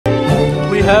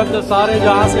We have the Saare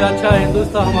Jahan se Achha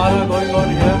Hindustan hamara going on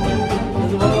here.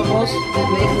 This is one of the most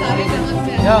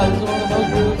yeah, this is one of the most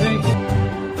beautiful things.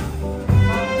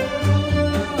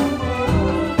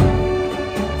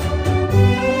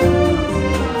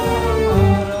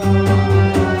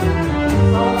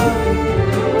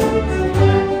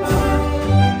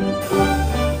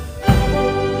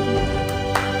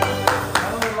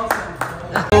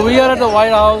 So we are at the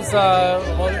White House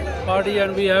party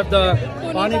and we have the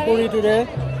Pani Puri today,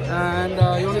 and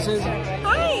you want to say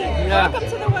hi, yeah. Welcome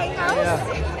to the White House.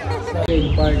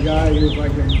 Yeah. By a guy who, if I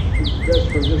can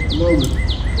just for just a moment,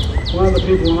 one of the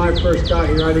people when I first got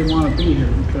here, I didn't want to be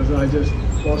here because I just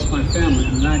lost my family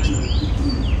in an accident.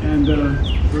 And there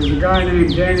was a guy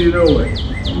named N18V.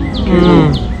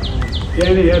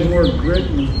 Danny had more grit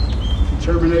and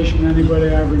determination than anybody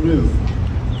I ever knew.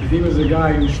 And he was a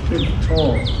guy who stood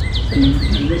tall.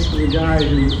 And this was a guy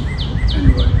who,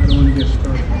 anyway, I don't want to get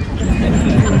started.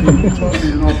 He taught me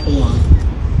an awful lot.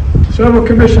 Several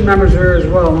commission members are here as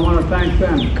well, and I want to thank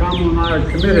them. Kamal and I are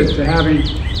committed to having an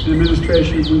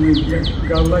administration. When we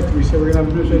got elected, we said we're going to have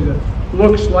an administration that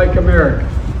looks like America,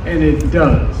 and it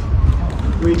does.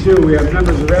 We do. We have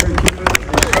members of every community.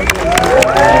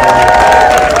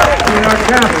 In our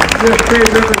cabinet, just paid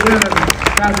Representative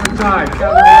Catherine Tye.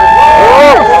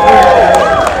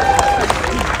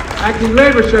 Acting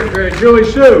Labor Secretary Julie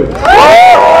Sue.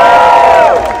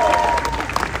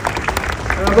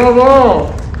 And above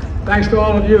all, thanks to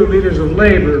all of you, leaders of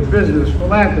labor, business,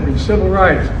 philanthropy, civil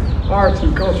rights, arts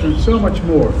and culture, and so much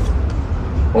more.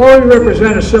 All you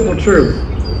represent a simple truth.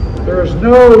 There is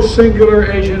no singular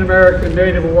Asian American,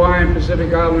 Native Hawaiian,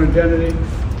 Pacific Islander identity,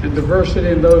 and diversity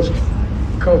in those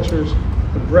cultures,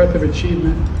 the breadth of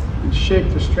achievement, and shape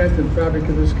the strength and fabric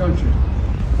of this country.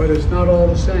 But it's not all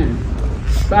the same.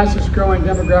 Fastest growing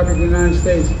demographic in the United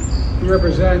States, we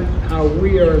represent how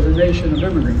we are as a nation of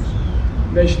immigrants,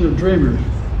 nation of dreamers,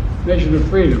 nation of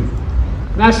freedom.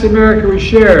 And that's the America we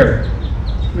share.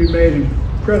 We made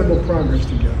incredible progress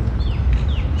together.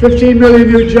 15 million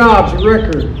new jobs, a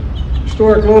record.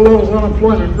 Historic low levels of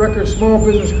unemployment, record small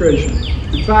business creation.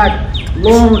 In fact,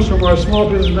 loans from our Small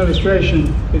Business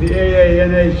Administration to the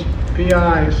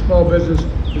NHPI small business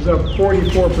is up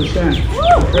 44%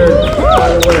 compared to, by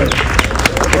the way,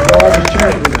 the largest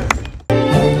check for that.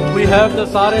 We have the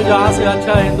Saare Jahan se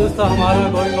Achha Hindustan hamara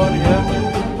going on here.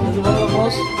 This is one of the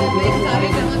most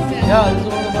yeah, this is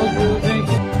one of the most beautiful things.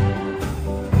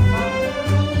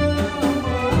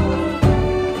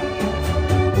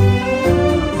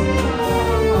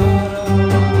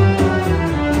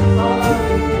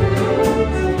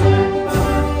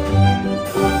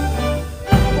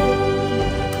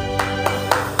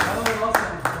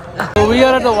 So we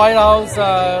are at the White House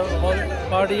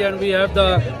party and we have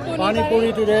the Pani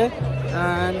Puri today,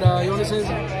 and you want to say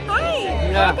Hi,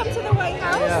 yeah. Welcome to the White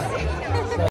House. Yeah.